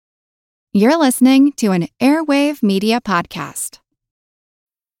You're listening to an Airwave Media Podcast.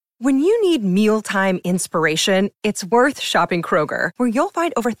 When you need mealtime inspiration, it's worth shopping Kroger, where you'll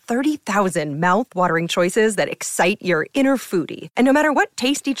find over 30,000 mouth-watering choices that excite your inner foodie. And no matter what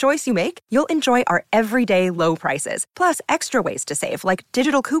tasty choice you make, you'll enjoy our everyday low prices, plus extra ways to save, like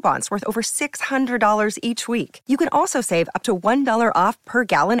digital coupons worth over $600 each week. You can also save up to $1 off per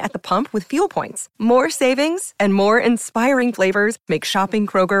gallon at the pump with fuel points. More savings and more inspiring flavors make shopping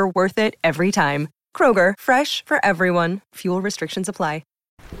Kroger worth it every time. Kroger, fresh for everyone. Fuel restrictions apply.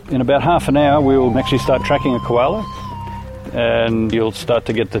 In about half an hour, we will actually start tracking a koala, and you'll start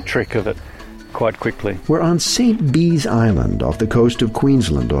to get the trick of it quite quickly. We're on St. Bees Island off the coast of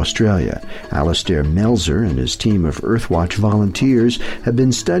Queensland, Australia. Alastair Melzer and his team of Earthwatch volunteers have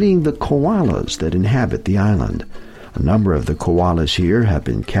been studying the koalas that inhabit the island. A number of the koalas here have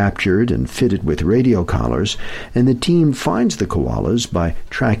been captured and fitted with radio collars, and the team finds the koalas by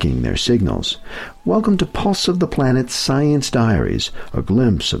tracking their signals. Welcome to Pulse of the Planet Science Diaries, a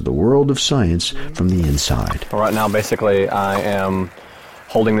glimpse of the world of science from the inside. Right now, basically, I am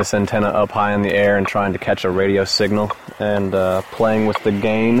holding this antenna up high in the air and trying to catch a radio signal and playing with the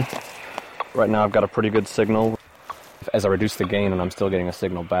gain. Right now, I've got a pretty good signal. As I reduce the gain and I'm still getting a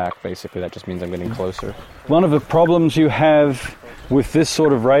signal back, basically that just means I'm getting closer. One of the problems you have with this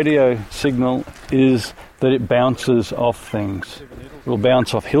sort of radio signal is that it bounces off things. It'll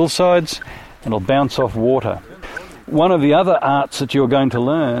bounce off hillsides and it'll bounce off water. One of the other arts that you're going to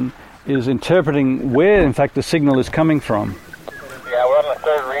learn is interpreting where, in fact, the signal is coming from. Yeah, we're on the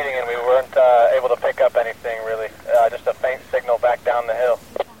third reading and we weren't able to pick up anything really, just a faint signal back down the hill.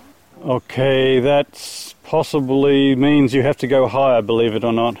 Okay, that's possibly means you have to go higher, believe it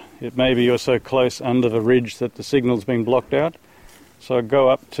or not. It may be you're so close under the ridge that the signal's been blocked out. So go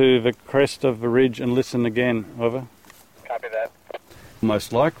up to the crest of the ridge and listen again. Over. Copy that.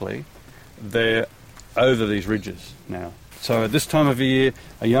 Most likely, they're over these ridges now. So at this time of year,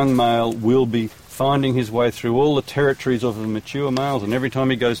 a young male will be finding his way through all the territories of the mature males, and every time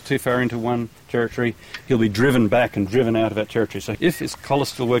he goes too far into one territory, he'll be driven back and driven out of that territory. So if his collar's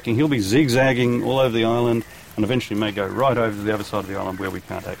still working, he'll be zigzagging all over the island and eventually may go right over to the other side of the island where we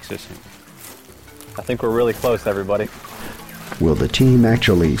can't access him. I think we're really close, everybody. Will the team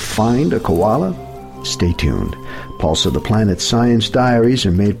actually find a koala? Stay tuned. Pulse of the Planet Science Diaries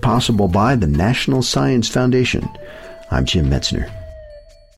are made possible by the National Science Foundation. I'm Jim Metzner.